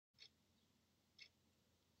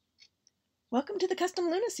Welcome to the Custom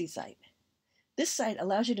Loonacy site. This site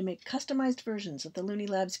allows you to make customized versions of the Looney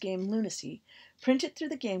Labs game Loonacy, print it through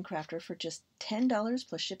the Game Crafter for just $10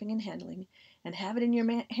 plus shipping and handling, and have it in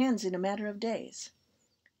your hands in a matter of days.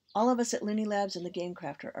 All of us at Looney Labs and the Game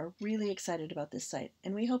Crafter are really excited about this site,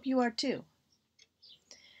 and we hope you are too.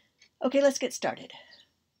 Okay, let's get started.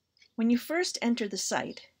 When you first enter the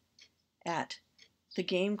site at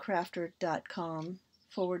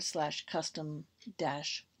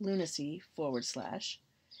thegamecrafter.com/custom-loonacy/,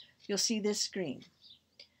 you'll see this screen.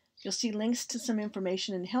 You'll see links to some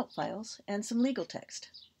information and help files and some legal text.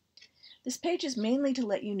 This page is mainly to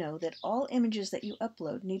let you know that all images that you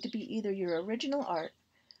upload need to be either your original art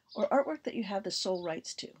or artwork that you have the sole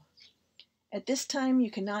rights to. At this time,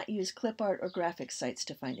 you cannot use clip art or graphics sites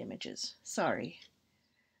to find images. Sorry.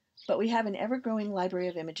 But we have an ever-growing library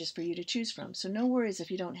of images for you to choose from, so no worries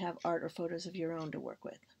if you don't have art or photos of your own to work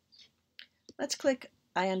with. Let's click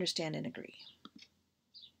I understand and agree.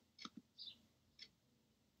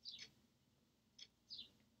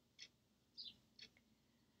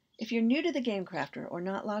 If you're new to the Game Crafter or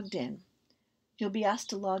not logged in, you'll be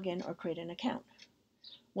asked to log in or create an account.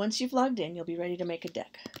 Once you've logged in, you'll be ready to make a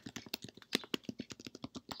deck.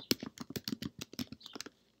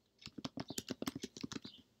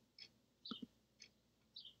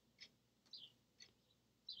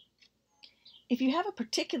 If you have a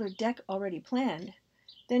particular deck already planned,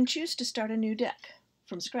 then choose to start a new deck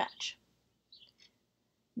from scratch.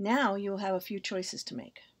 Now you will have a few choices to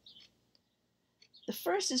make. The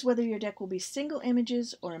first is whether your deck will be single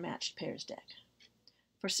images or a matched pairs deck.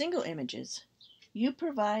 For single images, you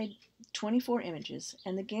provide 24 images,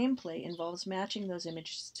 and the gameplay involves matching those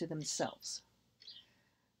images to themselves.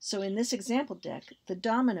 So in this example deck, the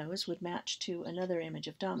dominoes would match to another image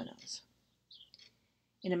of dominoes.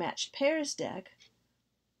 In a matched pairs deck,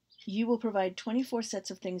 you will provide 24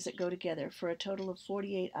 sets of things that go together for a total of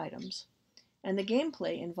 48 items, and the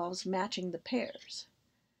gameplay involves matching the pairs.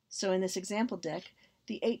 So in this example deck,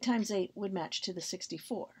 the 8 times 8 would match to the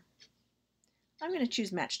 64. I'm going to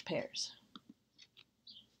choose matched pairs.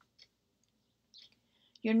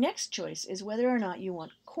 Your next choice is whether or not you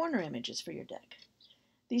want corner images for your deck.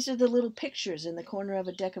 These are the little pictures in the corner of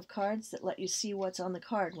a deck of cards that let you see what's on the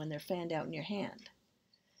card when they're fanned out in your hand.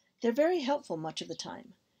 They're very helpful much of the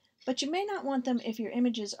time, but you may not want them if your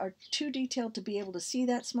images are too detailed to be able to see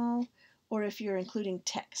that small, or if you're including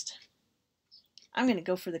text. I'm going to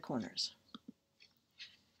go for the corners.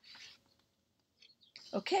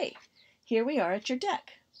 Okay, here we are at your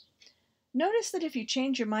deck. Notice that if you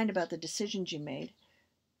change your mind about the decisions you made,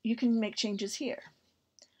 you can make changes here.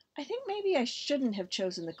 I think maybe I shouldn't have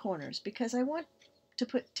chosen the corners because I want to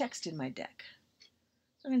put text in my deck.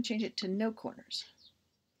 I'm going to change it to no corners.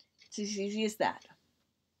 It's as easy as that.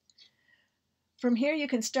 From here, you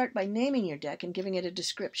can start by naming your deck and giving it a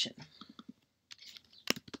description.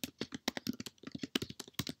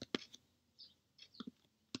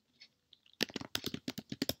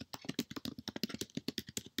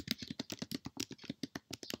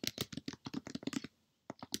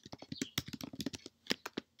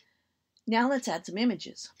 Now let's add some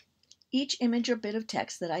images. Each image or bit of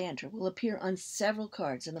text that I enter will appear on several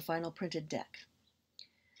cards in the final printed deck.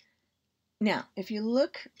 Now, if you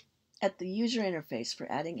look at the user interface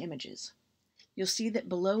for adding images, you'll see that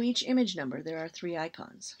below each image number there are 3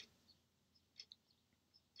 icons.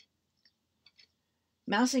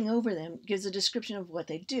 Mousing over them gives a description of what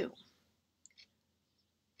they do.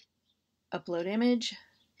 Upload image,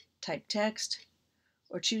 type text,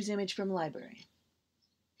 or choose image from library.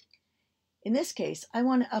 In this case, I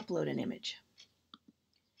want to upload an image.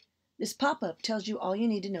 This pop-up tells you all you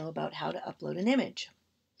need to know about how to upload an image.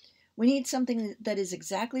 We need something that is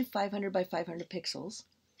exactly 500 by 500 pixels,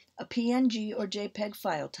 a PNG or JPEG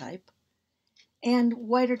file type, and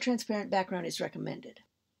white or transparent background is recommended.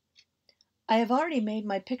 I have already made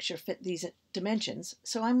my picture fit these dimensions,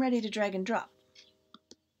 so I'm ready to drag and drop.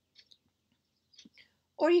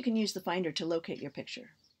 Or you can use the Finder to locate your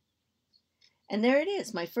picture. And there it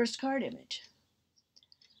is, my first card image.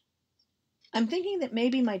 I'm thinking that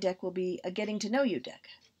maybe my deck will be a getting to know you deck,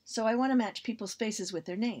 so I want to match people's faces with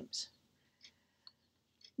their names.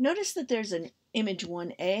 Notice that there's an image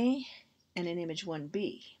 1A and an image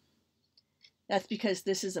 1B. That's because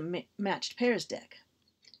this is a matched pairs deck.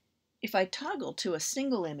 If I toggle to a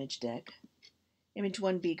single image deck, image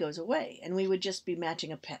 1B goes away, and we would just be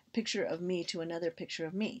matching a picture of me to another picture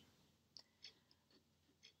of me.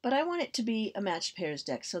 But I want it to be a matched pairs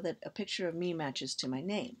deck so that a picture of me matches to my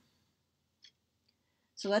name.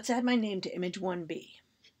 So let's add my name to image 1B.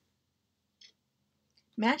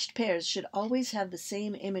 Matched pairs should always have the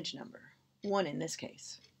same image number, 1 in this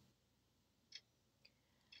case.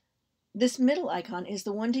 This middle icon is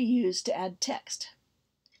the one to use to add text.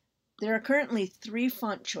 There are currently 3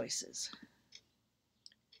 font choices.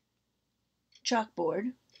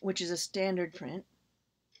 Chalkboard, which is a standard print.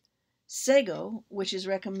 Sago, which is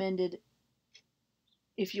recommended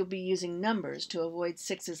if you'll be using numbers to avoid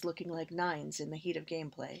 6s looking like 9s in the heat of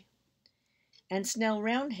gameplay. And Snell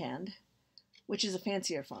Roundhand, which is a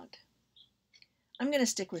fancier font. I'm going to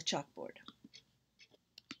stick with Chalkboard.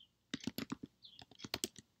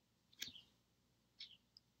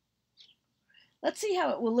 Let's see how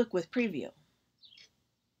it will look with preview.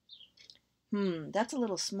 That's a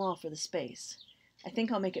little small for the space. I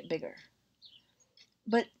think I'll make it bigger.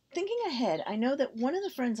 But thinking ahead, I know that one of the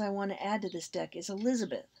friends I want to add to this deck is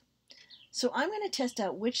Elizabeth. So I'm going to test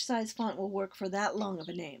out which size font will work for that long of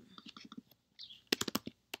a name.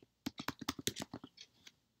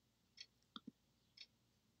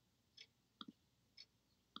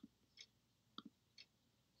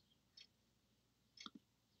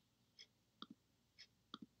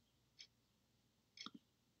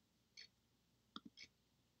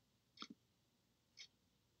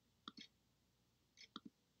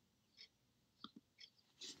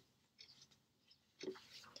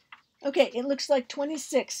 Okay, it looks like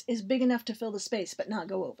 26 is big enough to fill the space, but not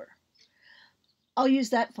go over. I'll use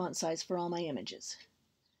that font size for all my images.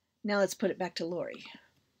 Now let's put it back to Lori.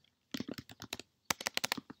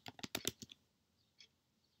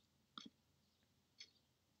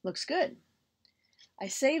 Looks good. I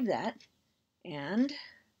save that, and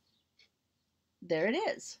there it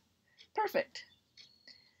is. Perfect.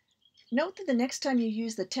 Note that the next time you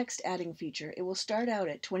use the text adding feature, it will start out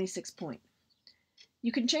at 26 point.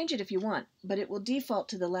 You can change it if you want, but it will default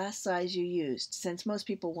to the last size you used, since most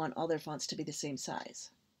people want all their fonts to be the same size.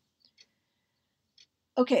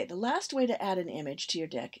 Okay, the last way to add an image to your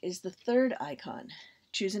deck is the third icon.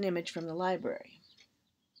 Choose an image from the library.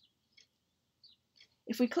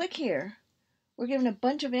 If we click here, we're given a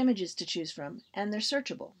bunch of images to choose from, and they're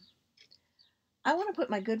searchable. I want to put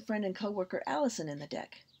my good friend and coworker Allison in the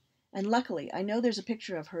deck, and luckily I know there's a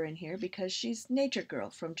picture of her in here because she's Nature Girl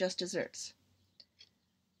from Just Desserts.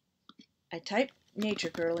 I type Nature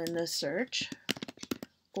Girl in the search,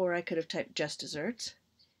 or I could have typed Just Desserts,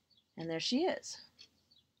 and there she is.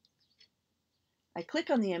 I click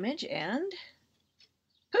on the image and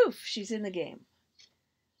poof, she's in the game.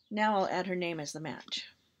 Now I'll add her name as the match.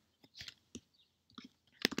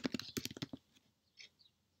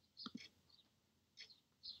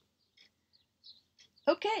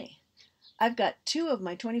 Okay, I've got 2 of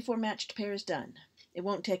my 24 matched pairs done. It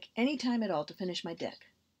won't take any time at all to finish my deck.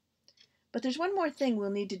 But there's one more thing we'll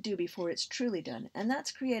need to do before it's truly done, and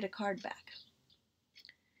that's create a card back.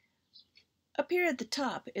 Up here at the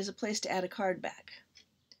top is a place to add a card back.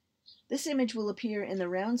 This image will appear in the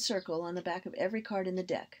round circle on the back of every card in the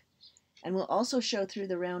deck, and will also show through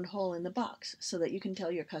the round hole in the box so that you can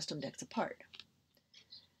tell your custom decks apart.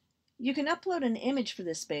 You can upload an image for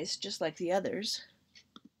this space just like the others.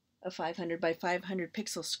 A 500 by 500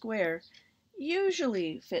 pixel square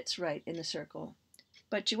usually fits right in the circle,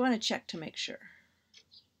 but you want to check to make sure.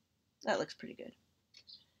 That looks pretty good.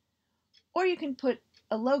 Or you can put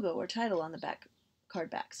a logo or title on the back card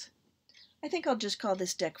backs. I think I'll just call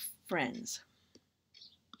this deck Friends.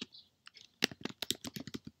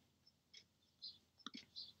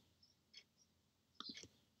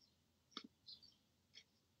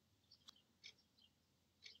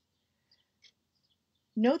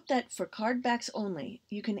 Note that for card backs only,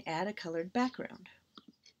 you can add a colored background.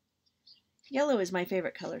 Yellow is my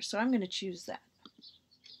favorite color, so I'm going to choose that.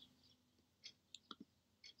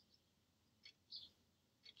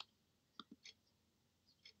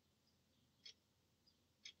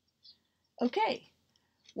 Okay,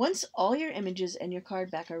 once all your images and your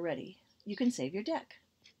card back are ready, you can save your deck.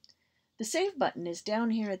 The Save button is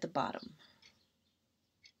down here at the bottom.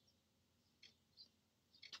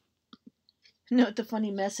 Note the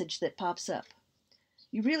funny message that pops up.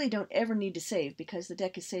 You really don't ever need to save because the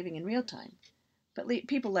deck is saving in real time, but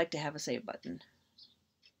people like to have a Save button.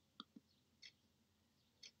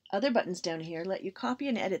 Other buttons down here let you copy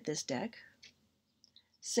and edit this deck.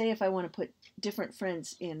 Say if I want to put different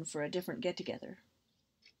friends in for a different get-together.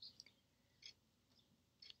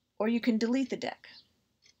 Or you can delete the deck.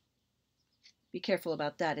 Be careful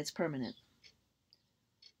about that, it's permanent.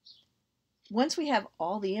 Once we have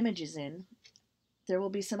all the images in, there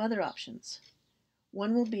will be some other options.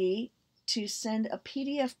 One will be to send a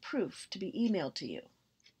PDF proof to be emailed to you.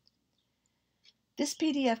 This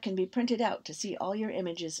PDF can be printed out to see all your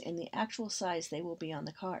images in the actual size they will be on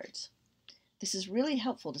the cards. This is really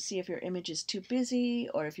helpful to see if your image is too busy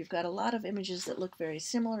or if you've got a lot of images that look very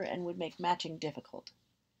similar and would make matching difficult.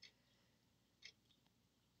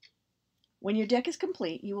 When your deck is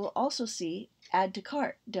complete, you will also see Add to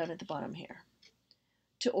Cart down at the bottom here.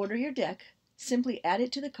 To order your deck, simply add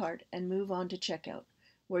it to the cart and move on to checkout,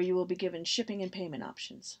 where you will be given shipping and payment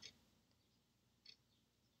options.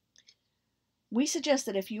 We suggest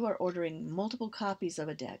that if you are ordering multiple copies of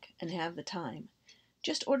a deck and have the time,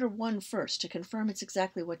 just order one first to confirm it's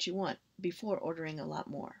exactly what you want before ordering a lot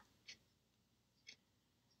more.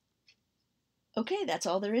 Okay, that's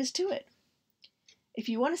all there is to it. If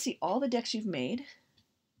you want to see all the decks you've made,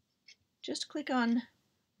 just click on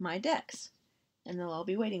My Decks, and they'll all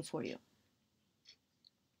be waiting for you.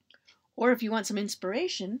 Or if you want some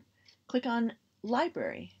inspiration, click on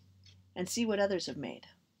Library and see what others have made.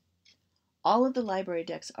 All of the library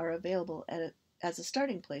decks are available as a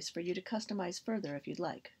starting place for you to customize further if you'd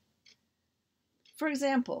like. For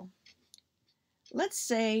example, let's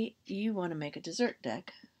say you want to make a dessert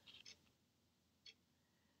deck,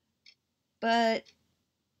 but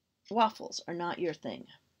waffles are not your thing.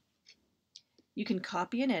 You can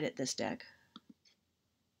copy and edit this deck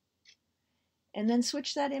and then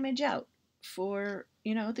switch that image out for,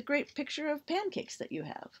 the great picture of pancakes that you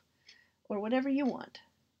have, or whatever you want.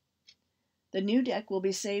 The new deck will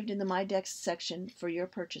be saved in the My Decks section for your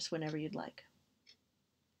purchase whenever you'd like.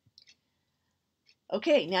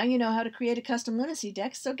 Okay, now you know how to create a custom Loonacy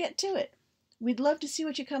deck, so get to it. We'd love to see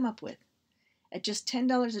what you come up with. At just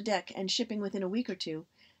 $10 a deck and shipping within a week or two,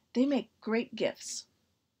 they make great gifts.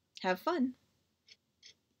 Have fun!